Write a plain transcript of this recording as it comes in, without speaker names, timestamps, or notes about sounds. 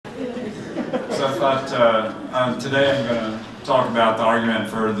So I thought today I'm going to talk about the argument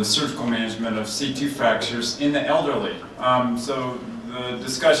for the surgical management of C2 fractures in the elderly. So the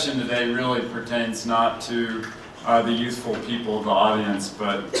discussion today really pertains not to the youthful people of the audience,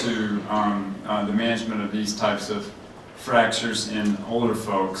 but to the management of these types of fractures in older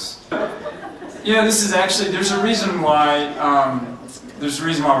folks. Yeah, this is actually, there's a reason why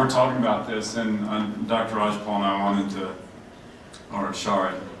we're talking about this, and Dr. Rajpal and I wanted to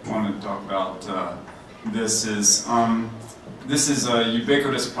talk about this is a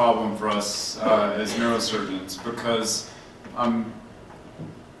ubiquitous problem for us as neurosurgeons, because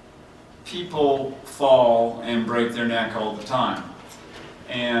people fall and break their neck all the time,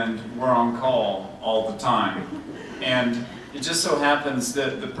 and we're on call all the time, and it just so happens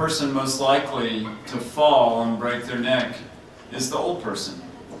that the person most likely to fall and break their neck is the old person.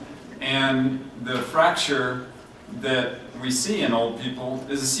 And the fracture that we see in old people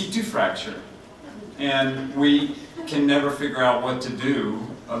is a C2 fracture. And we can never figure out what to do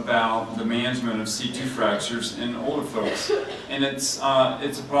about the management of C2 fractures in older folks. And it's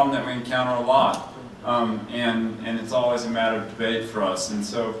a problem that we encounter a lot. And it's always a matter of debate for us. And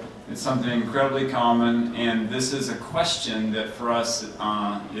so it's something incredibly common, and this is a question that for us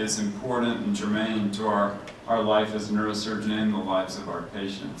is important and germane to our life as a neurosurgeon and the lives of our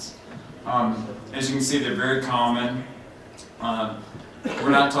patients. As you can see, they're very common. We're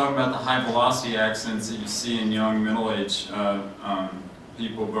not talking about the high velocity accidents that you see in young middle-aged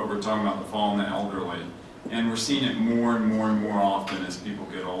people, but we're talking about the fall in the elderly. And we're seeing it more and more and more often as people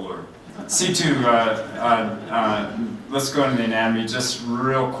get older. C2, let's go into the anatomy just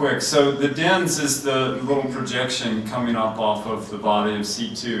real quick. So the dens is the little projection coming up off of the body of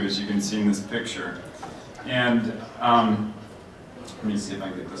C2, as you can see in this picture. And let me see if I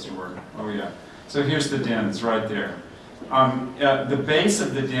can get this to work. Oh yeah. So here's the dens right there. The base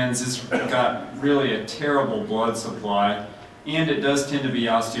of the dens has got really a terrible blood supply, and it does tend to be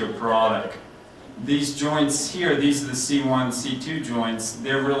osteoporotic. These joints here, these are the C1, C2 joints,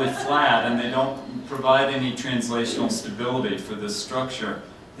 they're really flat and they don't provide any translational stability for this structure.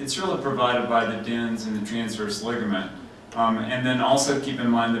 It's really provided by the dens and the transverse ligament. And then also keep in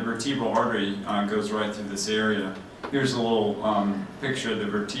mind the vertebral artery goes right through this area. Here's a little picture of the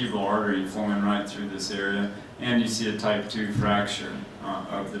vertebral artery flowing right through this area, and you see a type 2 fracture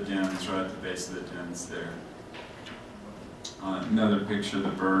of the dens right at the base of the dens there. Another picture of the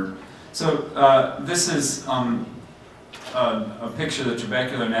bird. So this is a picture of the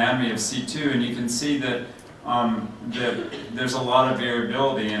trabecular anatomy of C2, and you can see that, there's a lot of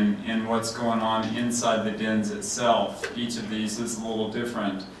variability in what's going on inside the dens itself. Each of these is a little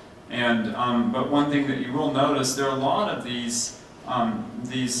different. And, but one thing that you will notice, there are a lot of these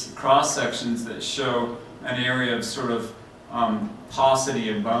cross-sections that show an area of sort of paucity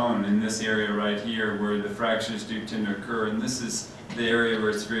of bone in this area right here where the fractures do tend to occur, and this is the area where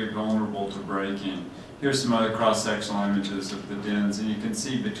it's very vulnerable to breaking. Here's some other cross-sectional images of the dens, and you can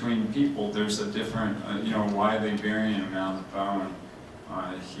see between people there's a different, widely varying amount of bone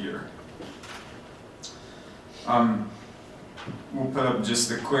here. We'll put up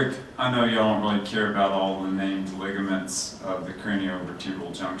just a quick, I know y'all don't really care about all the named ligaments of the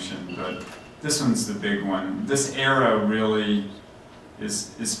craniovertebral junction, but this one's the big one. This arrow really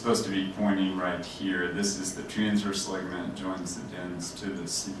is supposed to be pointing right here. This is the transverse ligament, joins the dens to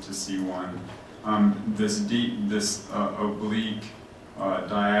C1. This oblique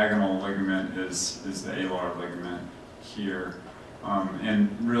diagonal ligament is the alar ligament here. And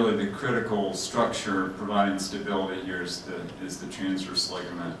really the critical structure providing stability here is the transverse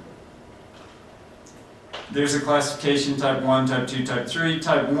ligament. There's a classification, type 1, type 2, type 3.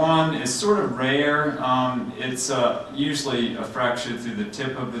 Type 1 is sort of rare. It's usually a fracture through the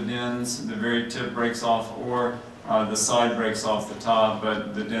tip of the dens. The very tip breaks off, or the side breaks off the top,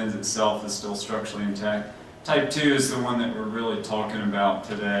 but the dens itself is still structurally intact. Type 2 is the one that we're really talking about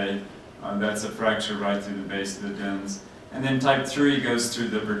today. That's a fracture right through the base of the dens. And then type 3 goes through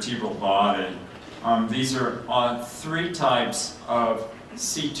the vertebral body. These are 3 types of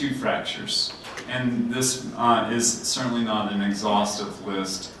C2 fractures. And this is certainly not an exhaustive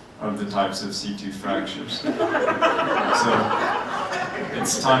list of the types of C2 fractures. So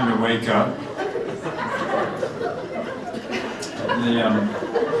it's time to wake up.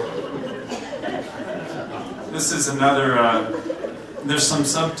 This is another, there's some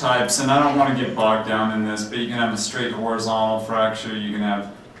subtypes, and I don't want to get bogged down in this, but you can have a straight horizontal fracture, you can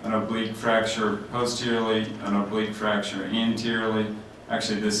have an oblique fracture posteriorly, an oblique fracture anteriorly.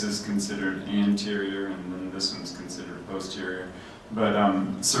 Actually, this is considered anterior, and then this one's considered posterior. But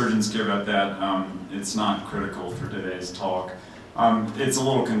surgeons care about that. It's not critical for today's talk. It's a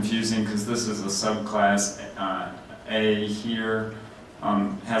little confusing because this is a subclass A here.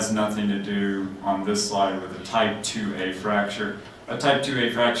 Has nothing to do on this slide with a type 2A fracture. A type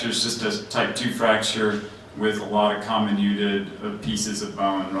 2A fracture is just a type 2 fracture with a lot of comminuted pieces of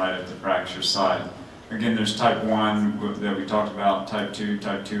bone right at the fracture site. Again, there's type 1 that we talked about, type 2,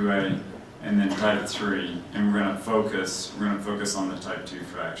 type 2A, and then type 3. And we're going to focus on the type 2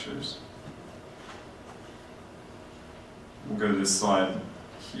 fractures. We'll go to this slide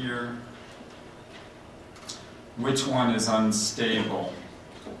here. Which one is unstable?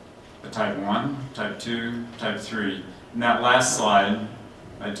 The type 1, type 2, type 3. In that last slide,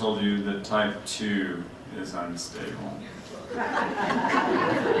 I told you that type 2 is unstable,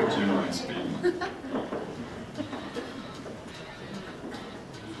 generally speaking.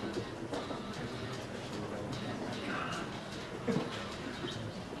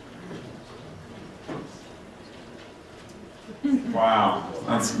 Wow,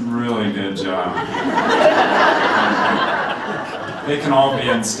 that's a really good job. They can all be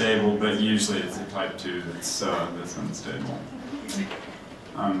unstable, but usually it's the type 2 that's unstable.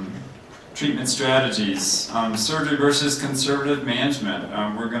 Treatment strategies. Surgery versus conservative management.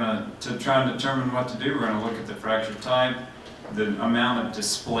 We're going to try and determine what to do. We're going to look at the fracture type, the amount of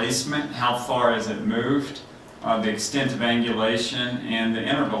displacement, how far has it moved, the extent of angulation, and the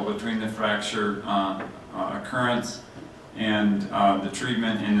interval between the fracture occurrence and the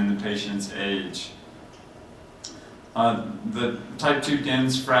treatment, and then the patient's age. The type 2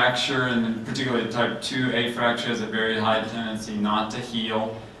 DENS fracture, and particularly the type 2A fracture, has a very high tendency not to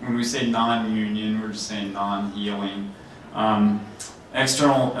heal. When we say non-union, we're just saying non-healing.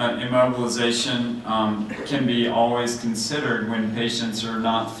 External immobilization can be always considered when patients are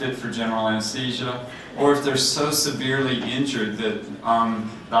not fit for general anesthesia, or if they're so severely injured that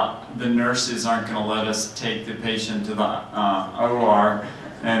the nurses aren't going to let us take the patient to the OR,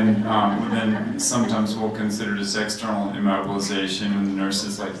 and then sometimes we'll consider this external immobilization when the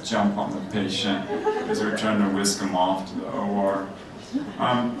nurses like jump on the patient as we're trying to whisk them off to the OR.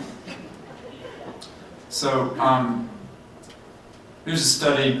 Here's a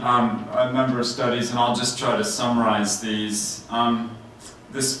study, a number of studies, and I'll just try to summarize these.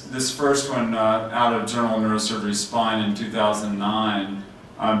 This first one out of Journal of Neurosurgery Spine in 2009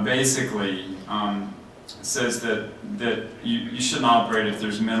 basically says that you shouldn't operate if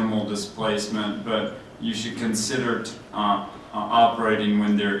there's minimal displacement, but you should consider operating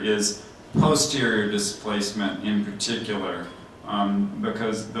when there is posterior displacement in particular,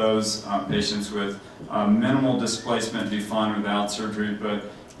 because those patients with minimal displacement do fine without surgery, but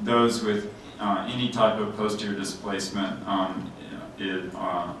those with any type of posterior displacement are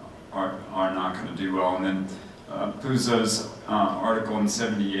not going to do well. And then Puzo's article in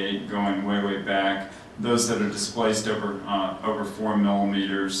 '78, going way back, those that are displaced over 4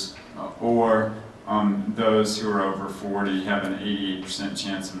 millimeters or those who are over 40 have an 88%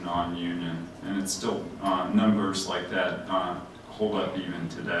 chance of non-union, and it's still numbers like that hold up even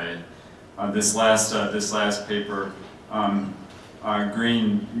today. This last paper,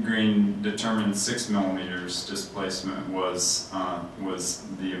 Green determined 6 millimeters displacement was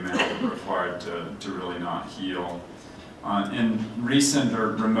the amount required to really not heal. In recent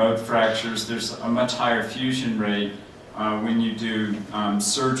or remote fractures, there's a much higher fusion rate. When you do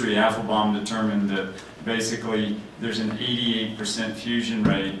surgery, Applebaum determined that basically there's an 88% fusion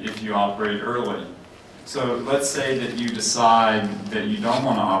rate if you operate early. So let's say that you decide that you don't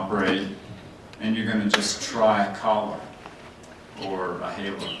want to operate and you're going to just try a collar or a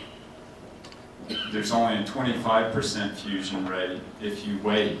halo. There's only a 25% fusion rate if you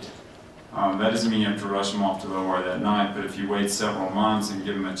wait. That doesn't mean you have to rush them off to the OR that night, but if you wait several months and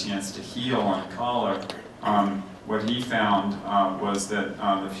give them a chance to heal on a collar, what he found was that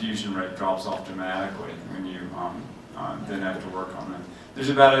the fusion rate drops off dramatically when you then have to work on it.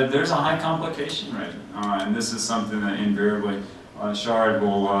 There's a high complication rate, and this is something that invariably Shard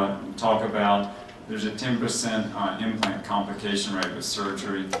will talk about. There's a 10% implant complication rate with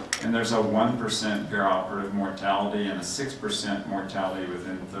surgery, and there's a 1% perioperative mortality and a 6% mortality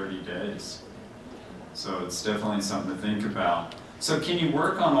within 30 days. So it's definitely something to think about. So can you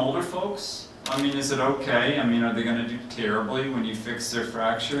work on older folks? I mean, is it okay? I mean, are they going to do terribly when you fix their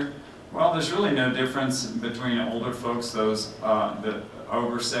fracture? Well, there's really no difference between older folks, those that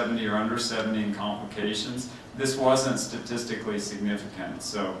over 70 or under 70 in complications. This wasn't statistically significant,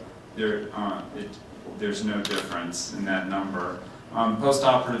 so there's no difference in that number.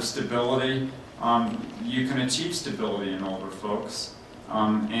 Postoperative stability, you can achieve stability in older folks,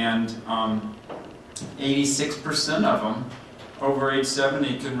 and 86% of them over age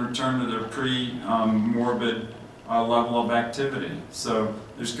 70 can return to their pre-morbid level of activity. So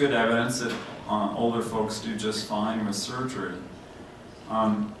there's good evidence that older folks do just fine with surgery.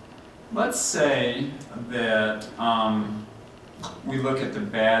 Let's say that we look at the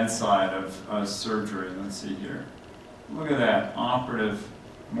bad side of surgery. Let's see here. Look at that, operative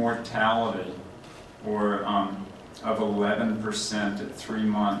mortality, or of 11% at 3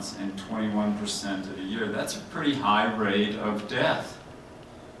 months and 21% at a year. That's a pretty high rate of death.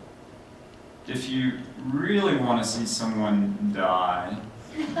 If you really want to see someone die,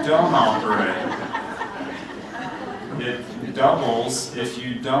 don't operate. It doubles if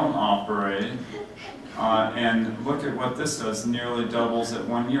you don't operate. And look at what this does, nearly doubles at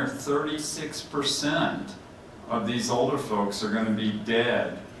 1 year. 36% of these older folks are going to be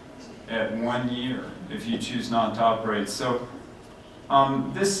dead at 1 year if you choose not to operate. So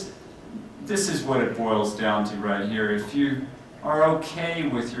this is what it boils down to right here. If you are okay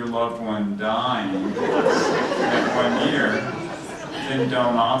with your loved one dying at 1 year, then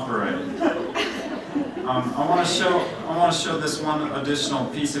don't operate. I want to show this one additional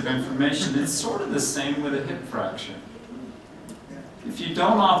piece of information. It's sort of the same with a hip fracture. If you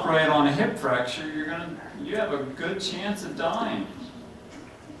don't operate on a hip fracture, you have a good chance of dying.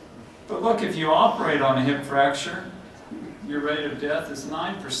 But look, if you operate on a hip fracture, your rate of death is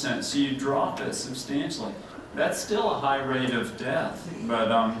 9%, so you drop it substantially. That's still a high rate of death,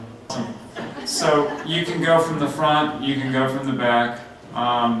 but so you can go from the front, you can go from the back,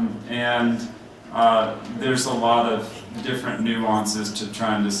 and there's a lot of different nuances to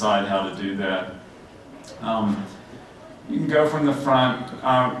try and decide how to do that. You can go from the front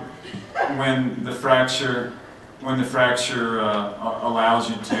when the fracture allows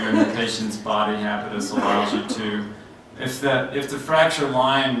you to, and the patient's body habitus allows you to. If the fracture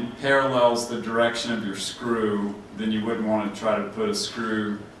line parallels the direction of your screw, then you wouldn't want to try to put a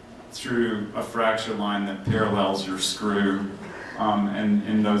screw through a fracture line that parallels your screw. And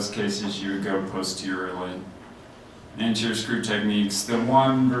in those cases, you would go posteriorly. Anterior screw techniques, the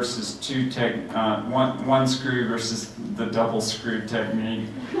one screw versus the double screw technique.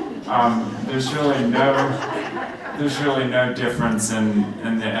 There's really no difference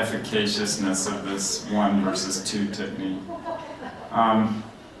in the efficaciousness of this 1 versus 2 technique.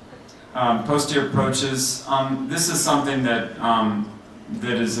 Posterior approaches. This is something that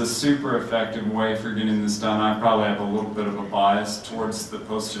is a super effective way for getting this done. I probably have a little bit of a bias towards the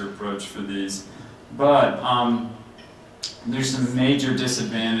posterior approach for these, but there's some major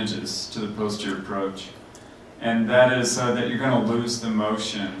disadvantages to the posterior approach, and that is that you're going to lose the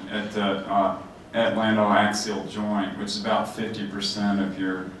motion at the atlantoaxial joint, which is about 50% of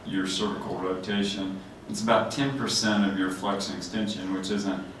your cervical rotation. It's about 10% of your flexion extension, which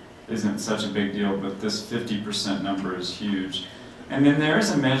isn't such a big deal, but this 50% number is huge. And then there is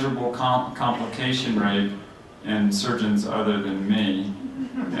a measurable complication rate in surgeons other than me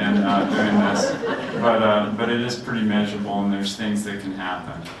in doing this, but it is pretty measurable, and there's things that can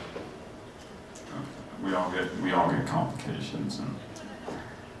happen. We all get complications, and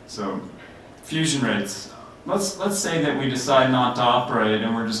so fusion rates. Let's say that we decide not to operate,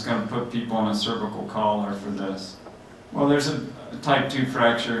 and we're just going to put people on a cervical collar for this. Well, there's a type 2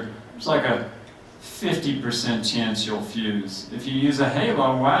 fracture. There's like a 50% chance you'll fuse. If you use a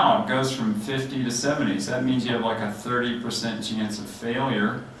halo, wow, it goes from 50 to 70. So that means you have like a 30% chance of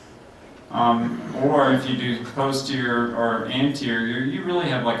failure. Or if you do posterior or anterior, you really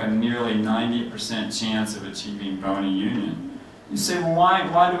have like a nearly 90% chance of achieving bony union. You say, well,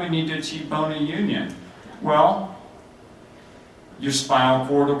 why do we need to achieve bony union? Well, your spinal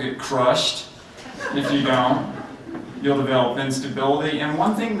cord will get crushed if you don't. You'll develop instability. And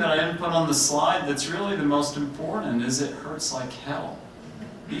one thing that I didn't put on the slide that's really the most important is it hurts like hell.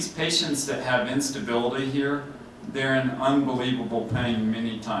 These patients that have instability here, they're in unbelievable pain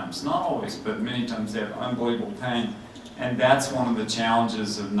many times. Not always, but many times they have unbelievable pain. And that's one of the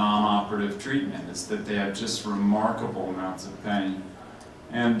challenges of non-operative treatment, is that they have just remarkable amounts of pain.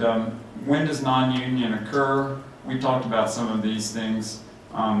 And when does non-union occur? We talked about some of these things.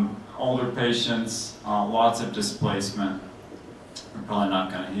 Older patients, lots of displacement, are probably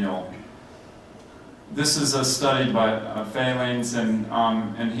not going to heal. This is a study by Phalings,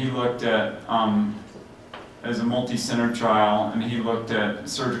 and he looked at, as a multi-center trial, and he looked at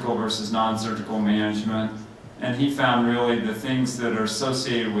surgical versus non-surgical management, and he found really the things that are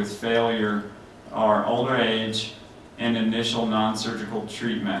associated with failure are older age and initial non-surgical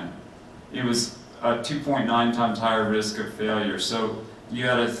treatment. It was a 2.9 times higher risk of failure. So you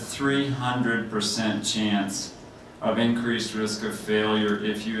had a 300% chance of increased risk of failure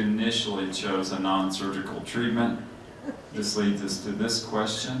if you initially chose a non-surgical treatment. This leads us to this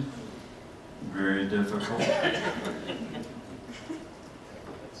question. Very difficult.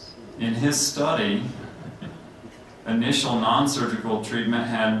 In his study, initial non-surgical treatment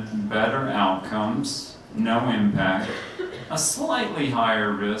had better outcomes, no impact, a slightly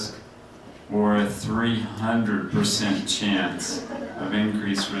higher risk, or a 300% chance of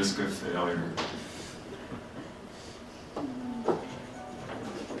increased risk of failure.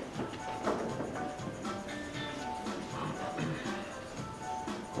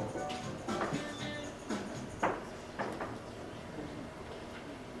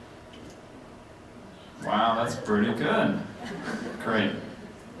 Wow, that's pretty good. Great.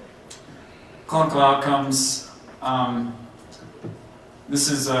 Clinical outcomes. This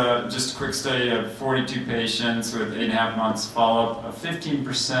is just a quick study of 42 patients with 8.5 months follow-up.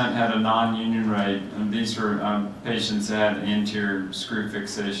 15% had a non-union rate, and these were patients that had anterior screw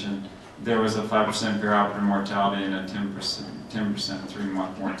fixation. There was a 5% perioperative mortality and a 10%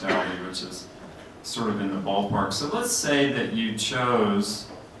 3-month mortality, which is sort of in the ballpark. So let's say that you chose,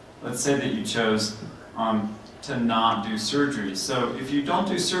 to not do surgery. So if you don't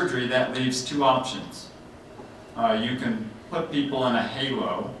do surgery, that leaves two options. You can put people in a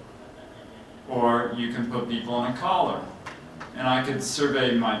halo, or you can put people in a collar. And I could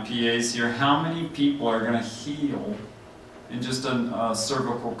survey my PAs here. How many people are going to heal in just a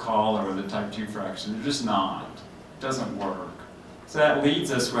cervical collar with a type 2 fracture? They're just not. It doesn't work. So that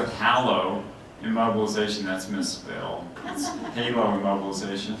leads us with halo immobilization. That's misspelled. It's halo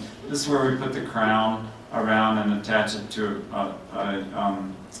immobilization. This is where we put the crown around and attach it to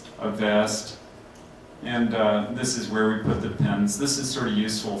a vest. And this is where we put the pins. This is sort of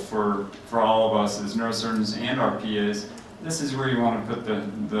useful for all of us as neurosurgeons and our PAs. This is where you want to put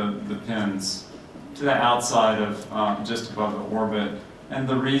the pins, to the outside of just above the orbit. And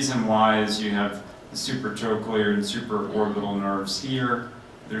the reason why is you have the supratrochlear and supraorbital nerves here.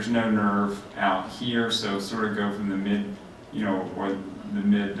 There's no nerve out here, so sort of go from the mid, or the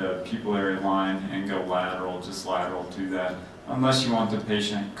mid pupillary line and go lateral, just lateral to that. Unless you want the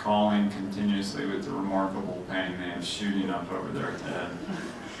patient calling continuously with the remarkable pain they have shooting up over their head.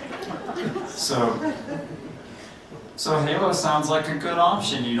 So halo sounds like a good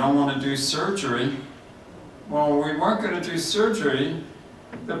option. You don't want to do surgery. Well, we weren't going to do surgery.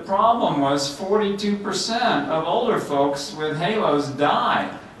 The problem was 42% of older folks with halos die.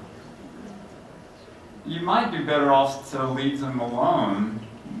 You might be better off to leave them alone,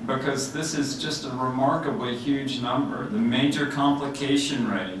 because this is just a remarkably huge number. The major complication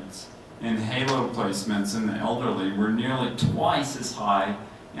rates in halo placements in the elderly were nearly twice as high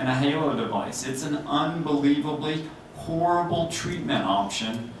in a halo device. It's an unbelievably horrible treatment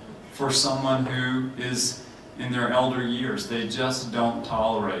option for someone who is in their elder years. They just don't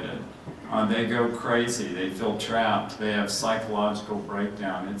tolerate it. They go crazy, they feel trapped, they have psychological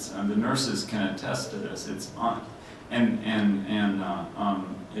breakdown. The nurses can attest to this. It's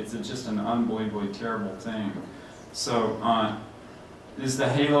just an unbelievably terrible thing. So, is the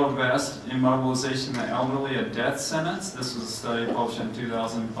halo vest immobilization in the elderly a death sentence? This was a study published in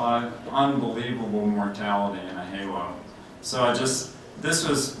 2005. Unbelievable mortality in a halo. So this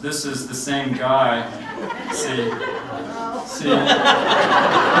is the same guy. See,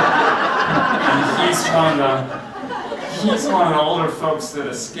 and he's one of the older folks that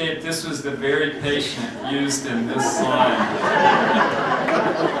escaped. This was the very patient used in this slide.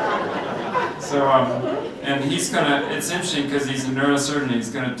 So, and it's interesting because he's a neurosurgeon, he's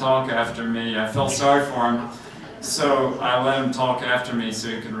gonna talk after me. I felt sorry for him, so I let him talk after me so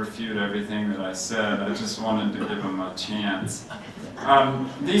he could refute everything that I said. I just wanted to give him a chance.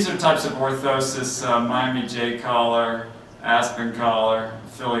 These are types of orthosis: Miami J collar, Aspen collar,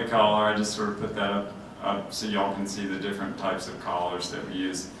 Philly collar. I just sort of put that up so y'all can see the different types of collars that we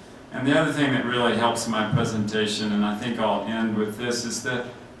use. And the other thing that really helps my presentation, and I think I'll end with this, is that,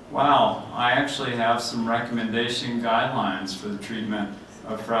 wow, I actually have some recommendation guidelines for the treatment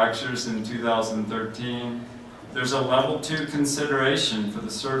of fractures in 2013. There's a level 2 consideration for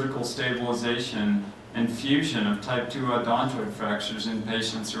the surgical stabilization and fusion of type 2 odontoid fractures in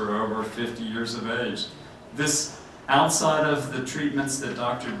patients who are over 50 years of age. This, outside of the treatments that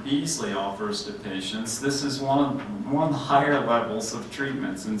Dr. Beasley offers to patients, this is one of the higher levels of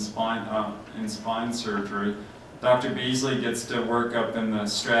treatments in spine surgery. Dr. Beasley gets to work up in the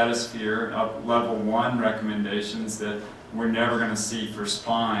stratosphere, up level 1 recommendations that we're never going to see for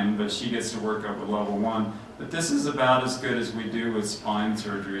spine, but she gets to work up at level 1. But this is about as good as we do with spine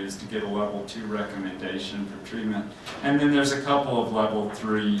surgery, is to get a level 2 recommendation for treatment. And then there's a couple of level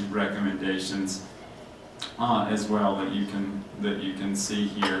 3 recommendations as well that you can see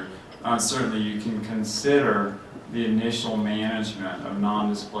here. certainly you can consider the initial management of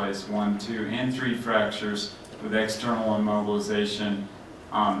non-displaced 1, 2, and 3 fractures with external immobilization.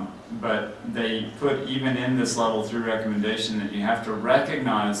 But they put even in this level 3 recommendation that you have to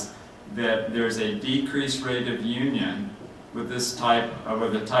recognize that there's a decreased rate of union with this type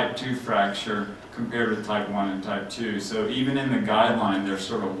with a type 2 fracture compared with type 1 and type 2. So even in the guideline, they're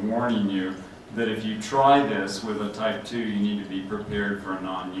sort of warning you that if you try this with a type 2, you need to be prepared for a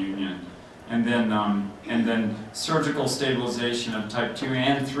non-union. And then surgical stabilization of type 2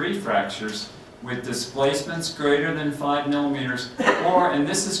 and 3 fractures with displacements greater than 5 millimeters, or, and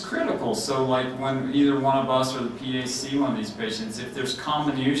this is critical, so like when either one of us or the PA see one of these patients, if there's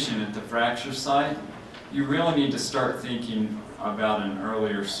comminution at the fracture site, you really need to start thinking about an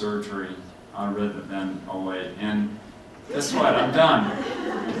earlier surgery rather than a late. And guess what? I'm done.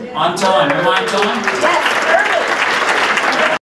 On time. Am I on time? Yes.